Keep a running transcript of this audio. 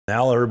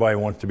Now everybody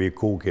wants to be a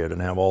cool kid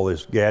and have all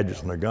these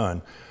gadgets in their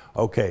gun.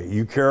 Okay,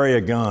 you carry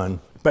a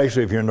gun,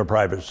 especially if you're in the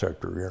private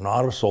sector. You're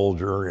not a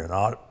soldier, you're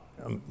not,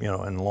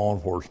 in law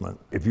enforcement.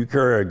 If you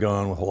carry a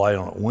gun with a light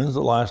on it, when's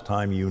the last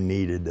time you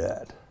needed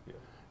that?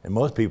 And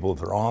most people, if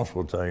they're honest,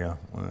 will tell you,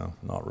 well,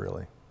 not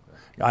really.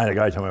 I had a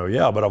guy tell me, well,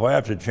 yeah, but if I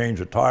have to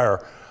change a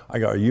tire, I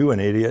go, are you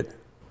an idiot?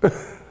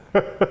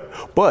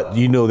 But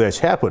you know that's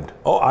happened.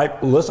 Oh,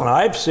 listen,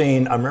 I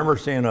remember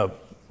seeing a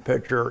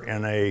picture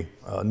in a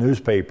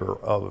newspaper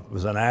it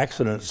was an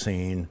accident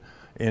scene.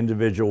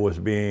 Individual was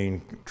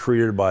being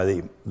treated by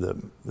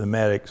the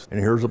medics, and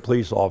here's a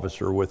police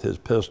officer with his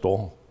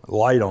pistol,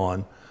 light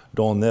on,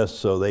 doing this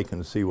so they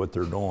can see what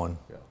they're doing.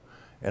 Yeah.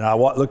 And I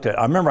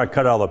remember I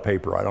cut out the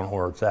paper, I don't know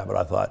where it's at, but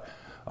I thought,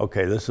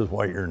 okay, this is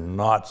what you're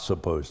not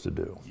supposed to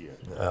do.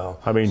 Yeah.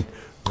 I mean,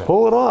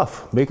 pull it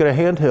off, make it a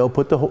handheld,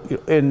 put the whole,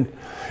 and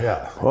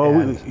yeah.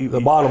 Well,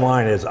 the bottom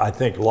line is, I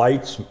think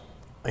lights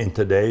in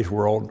today's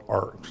world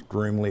are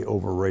extremely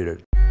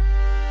overrated.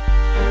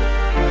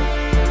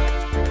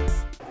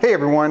 Hey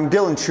everyone,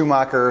 Dylan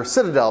Schumacher,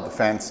 Citadel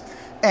Defense,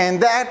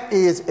 and that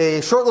is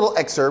a short little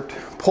excerpt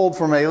pulled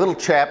from a little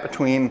chat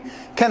between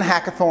Ken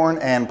Hackathorn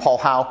and Paul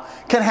Howe.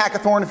 Ken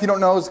Hackathorn, if you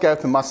don't know, is the guy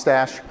with the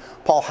mustache.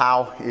 Paul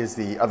Howe is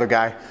the other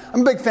guy.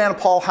 I'm a big fan of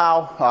Paul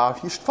Howe.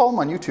 You should follow him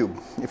on YouTube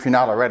if you're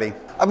not already.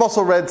 I've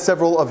also read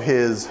several of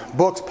his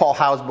books, Paul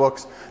Howe's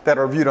books, that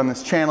are reviewed on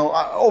this channel.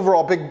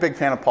 Overall, big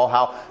fan of Paul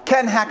Howe.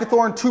 Ken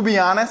Hackathorn, to be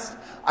honest,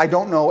 I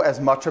don't know as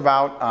much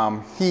about.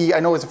 I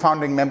know he's a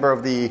founding member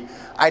of the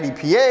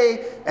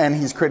IDPA, and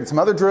he's created some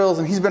other drills,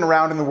 and he's been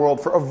around in the world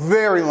for a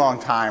very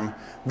long time,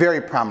 very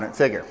prominent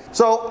figure.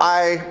 So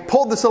I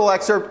pulled this little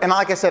excerpt, and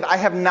like I said, I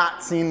have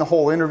not seen the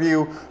whole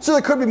interview, so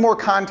there could be more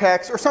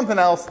context or something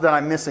else that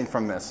I'm missing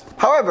from this.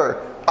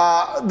 However,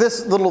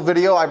 this little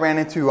video I ran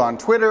into on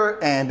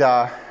Twitter, and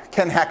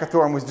Ken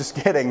Hackathorn was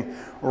just getting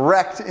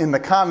wrecked in the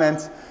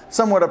comments,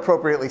 somewhat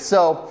appropriately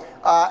so.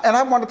 And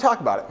I want to talk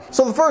about it.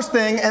 So the first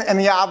thing, and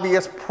the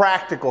obvious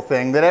practical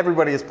thing that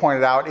everybody has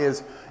pointed out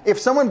is, if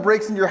someone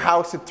breaks into your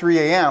house at 3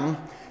 a.m.,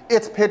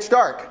 it's pitch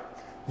dark.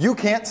 You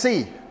can't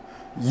see.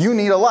 You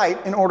need a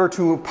light in order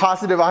to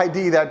positive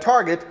ID that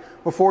target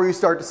before you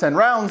start to send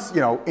rounds,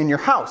 in your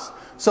house.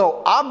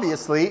 So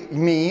obviously,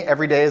 me,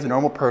 every day as a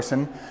normal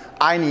person,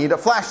 I need a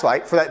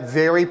flashlight for that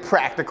very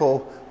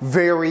practical,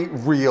 very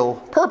real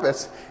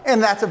purpose,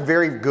 and that's a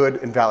very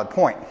good and valid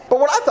point. But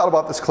what I thought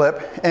about this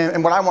clip,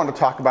 and what I wanted to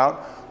talk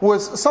about,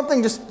 was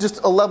something just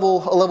a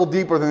level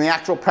deeper than the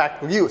actual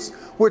practical use,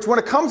 which when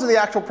it comes to the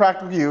actual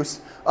practical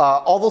use,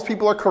 all those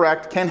people are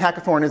correct. Ken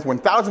Hackathorn is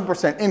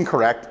 1000%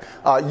 incorrect.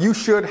 You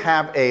should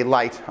have a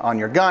light on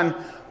your gun,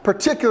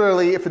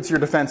 particularly if it's your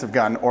defensive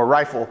gun or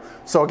rifle.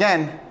 So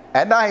again,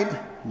 at night,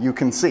 you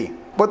can see.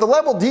 But the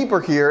level deeper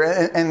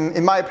here, and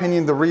in my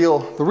opinion, the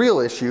real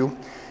issue,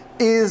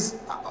 is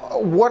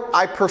what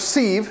I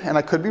perceive, and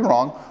I could be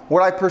wrong,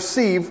 what I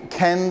perceive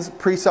Ken's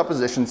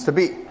presuppositions to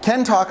be.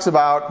 Ken talks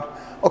about,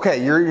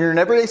 okay, you're an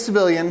everyday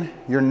civilian,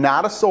 you're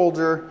not a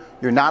soldier,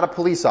 you're not a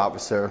police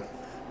officer,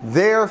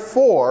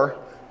 therefore,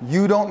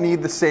 you don't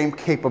need the same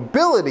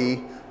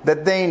capability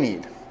that they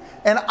need.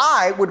 And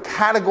I would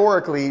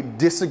categorically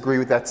disagree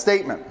with that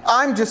statement.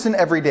 I'm just an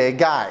everyday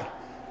guy.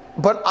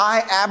 But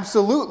I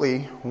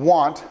absolutely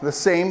want the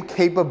same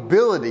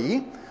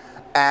capability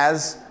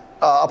as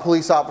a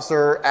police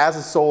officer, as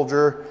a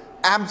soldier.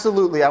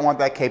 Absolutely, I want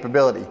that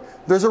capability.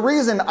 There's a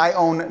reason I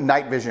own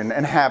night vision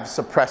and have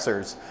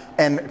suppressors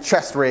and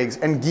chest rigs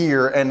and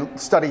gear and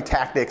study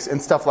tactics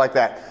and stuff like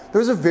that.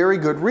 There's a very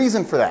good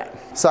reason for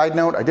that. Side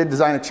note, I did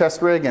design a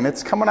chest rig and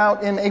it's coming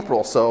out in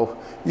April, so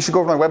you should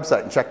go over to my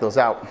website and check those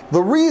out.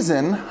 The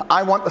reason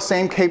I want the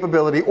same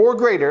capability or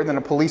greater than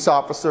a police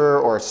officer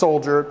or a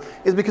soldier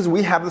is because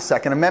we have the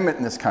Second Amendment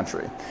in this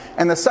country.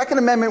 And the Second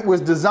Amendment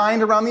was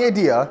designed around the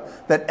idea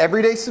that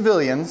everyday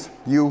civilians,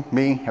 you,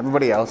 me,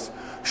 everybody else,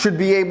 should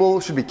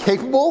be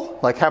capable,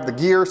 like have the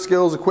gear,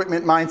 skills,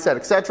 equipment, mindset,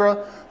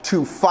 etc.,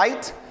 to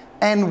fight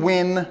and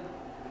win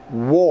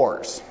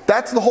wars.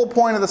 That's the whole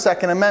point of the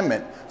Second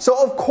Amendment. So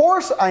of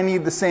course I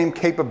need the same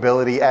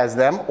capability as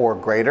them or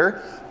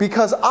greater,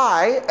 because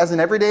I, as an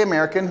everyday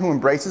American who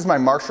embraces my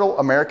martial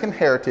American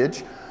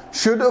heritage,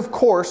 should of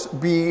course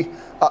be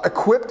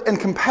equipped and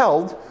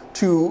compelled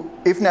to,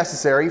 if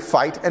necessary,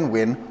 fight and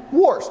win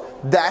wars.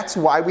 That's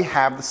why we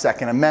have the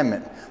Second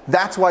Amendment.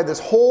 That's why this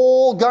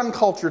whole gun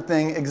culture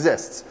thing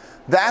exists.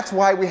 That's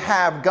why we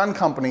have gun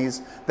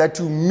companies that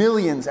do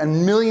millions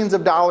and millions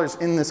of dollars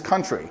in this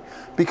country,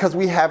 because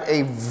we have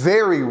a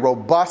very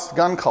robust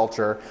gun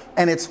culture,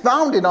 and it's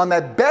founded on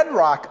that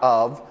bedrock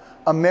of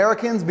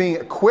Americans being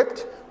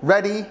equipped,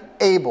 ready,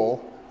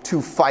 able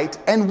to fight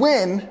and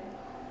win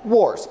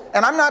wars.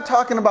 And I'm not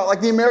talking about like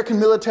the American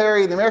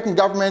military, the American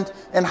government,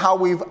 and how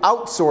we've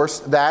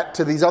outsourced that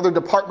to these other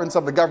departments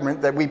of the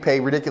government that we pay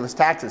ridiculous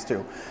taxes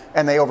to,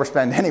 and they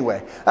overspend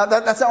anyway.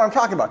 That's not what I'm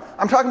talking about.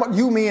 I'm talking about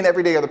you, me, and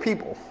everyday other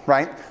people,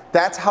 right?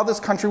 That's how this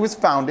country was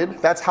founded,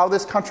 that's how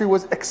this country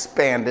was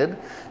expanded,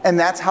 and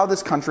that's how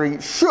this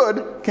country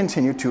should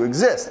continue to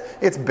exist.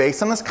 It's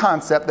based on this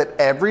concept that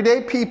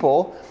everyday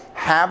people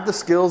have the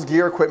skills,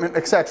 gear, equipment,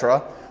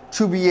 etc.,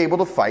 to be able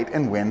to fight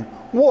and win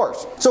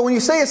wars. So when you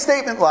say a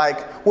statement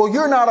like, well,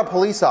 you're not a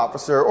police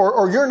officer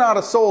or you're not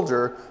a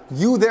soldier,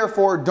 you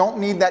therefore don't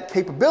need that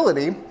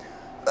capability,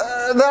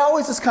 that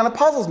always just kind of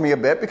puzzles me a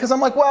bit, because I'm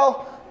like,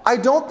 well, I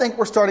don't think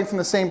we're starting from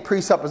the same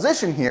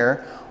presupposition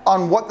here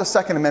on what the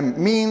Second Amendment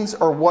means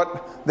or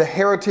what the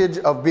heritage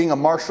of being a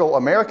martial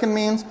American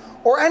means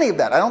or any of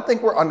that. I don't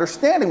think we're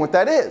understanding what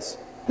that is.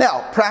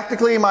 Now,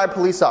 practically, am I a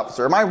police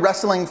officer? Am I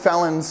wrestling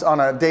felons on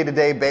a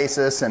day-to-day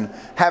basis and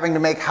having to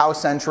make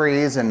house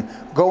entries and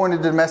go into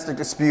domestic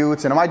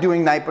disputes, and am I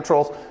doing night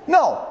patrols?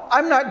 No,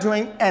 I'm not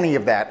doing any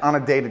of that on a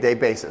day-to-day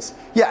basis.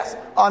 Yes,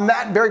 on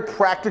that very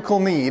practical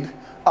need,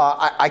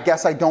 I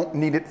guess I don't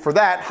need it for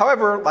that.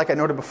 However, like I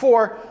noted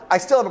before, I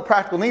still have a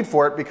practical need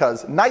for it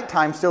because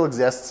nighttime still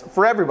exists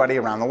for everybody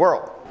around the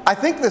world. I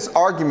think this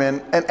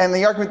argument, and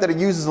the argument that it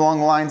uses along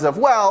the lines of,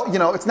 well, you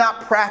know, it's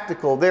not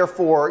practical,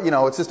 therefore, you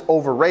know, it's just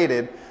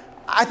overrated.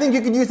 I think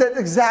you could use that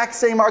exact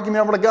same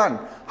argument over a gun.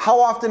 How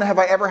often have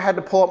I ever had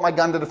to pull up my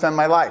gun to defend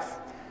my life?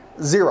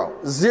 Zero.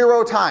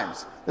 0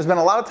 times. There's been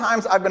a lot of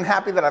times I've been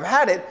happy that I've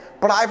had it,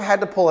 but I've had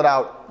to pull it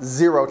out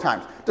 0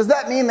 times. Does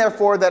that mean,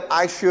 therefore, that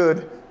I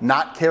should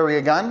not carry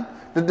a gun?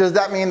 Does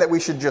that mean that we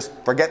should just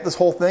forget this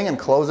whole thing and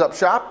close up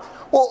shop?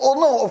 Well,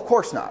 no, of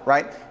course not,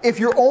 right? If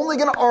you're only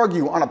going to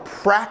argue on a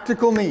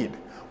practical need,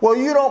 well,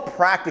 you don't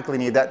practically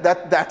need that.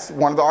 That's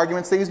one of the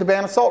arguments they use to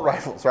ban assault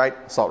rifles, right?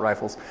 Assault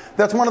rifles.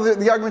 That's one of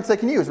the arguments they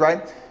can use,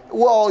 right?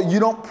 Well, you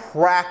don't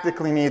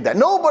practically need that.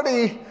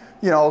 Nobody,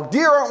 you know,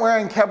 deer aren't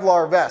wearing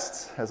Kevlar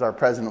vests, as our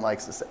president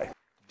likes to say.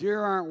 Deer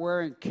aren't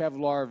wearing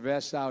Kevlar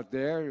vests out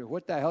there.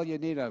 What the hell you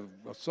need a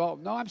assault?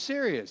 No, I'm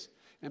serious.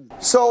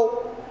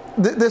 So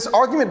this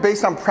argument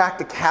based on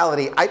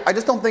practicality, I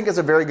just don't think is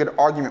a very good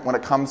argument when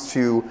it comes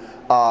to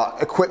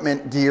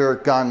equipment, gear,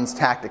 guns,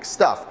 tactics,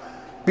 stuff.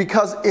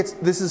 Because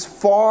this is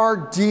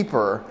far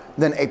deeper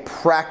than a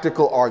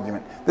practical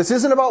argument. This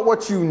isn't about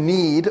what you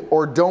need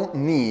or don't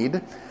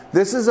need.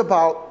 This is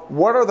about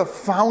what are the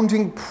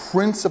founding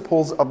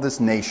principles of this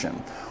nation.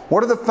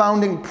 What are the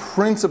founding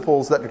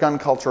principles that gun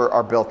culture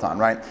are built on,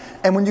 right?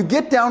 And when you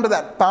get down to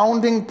that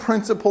founding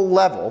principle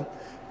level,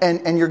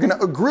 and you're going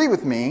to agree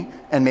with me,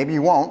 and maybe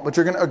you won't, but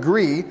you're going to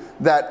agree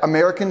that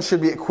Americans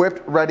should be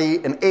equipped, ready,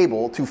 and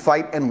able to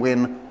fight and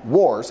win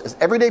wars as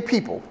everyday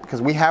people,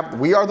 because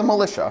we are the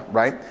militia,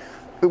 right?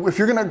 If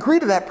you're going to agree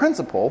to that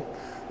principle,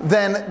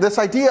 then this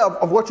idea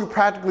of what you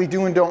practically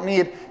do and don't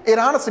need, it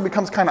honestly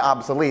becomes kind of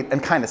obsolete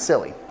and kind of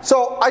silly.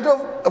 So I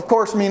don't, of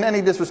course, mean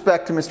any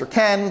disrespect to Mr.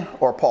 Ken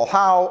or Paul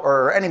Howe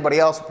or anybody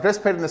else who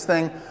participated in this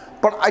thing,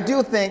 but I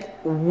do think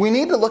we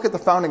need to look at the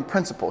founding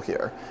principle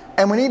here.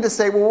 And we need to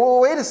say, well,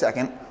 wait a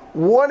second,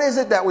 what is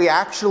it that we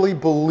actually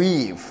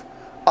believe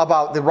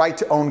about the right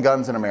to own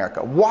guns in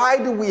America? Why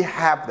do we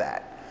have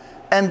that?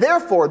 And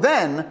therefore,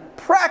 then,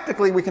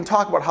 practically, we can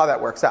talk about how that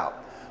works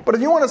out. But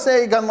if you want to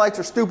say gun lights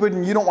are stupid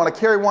and you don't want to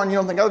carry one, you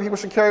don't think other people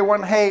should carry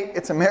one, hey,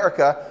 it's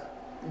America.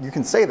 You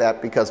can say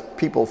that because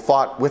people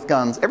fought with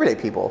guns, everyday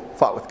people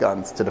fought with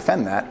guns to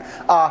defend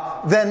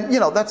that. Then, you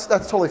know, that's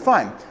totally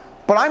fine.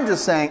 But I'm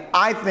just saying,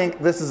 I think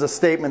this is a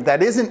statement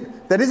that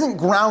isn't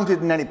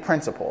grounded in any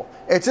principle.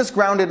 It's just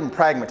grounded in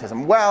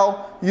pragmatism.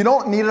 Well, you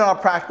don't need it on a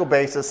practical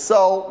basis,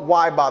 so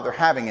why bother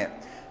having it?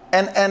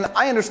 And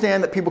I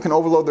understand that people can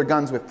overload their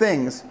guns with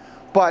things,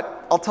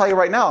 but I'll tell you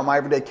right now, my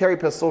everyday carry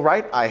pistol,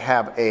 right, I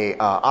have a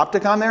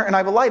optic on there and I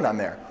have a light on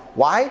there.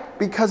 Why?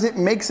 Because it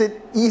makes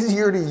it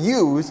easier to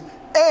use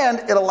and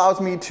it allows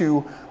me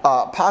to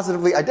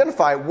positively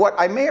identify what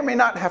I may or may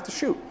not have to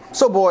shoot.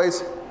 So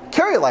boys,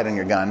 carry a light on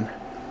your gun.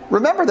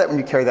 Remember that when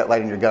you carry that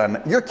light in your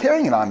gun, you're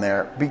carrying it on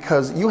there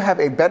because you have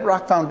a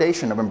bedrock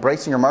foundation of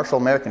embracing your martial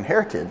American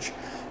heritage,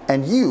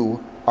 and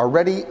you are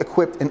ready,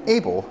 equipped, and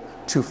able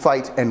to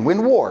fight and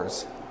win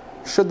wars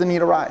should the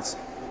need arise.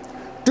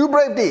 Do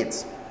brave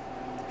deeds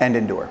and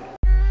endure.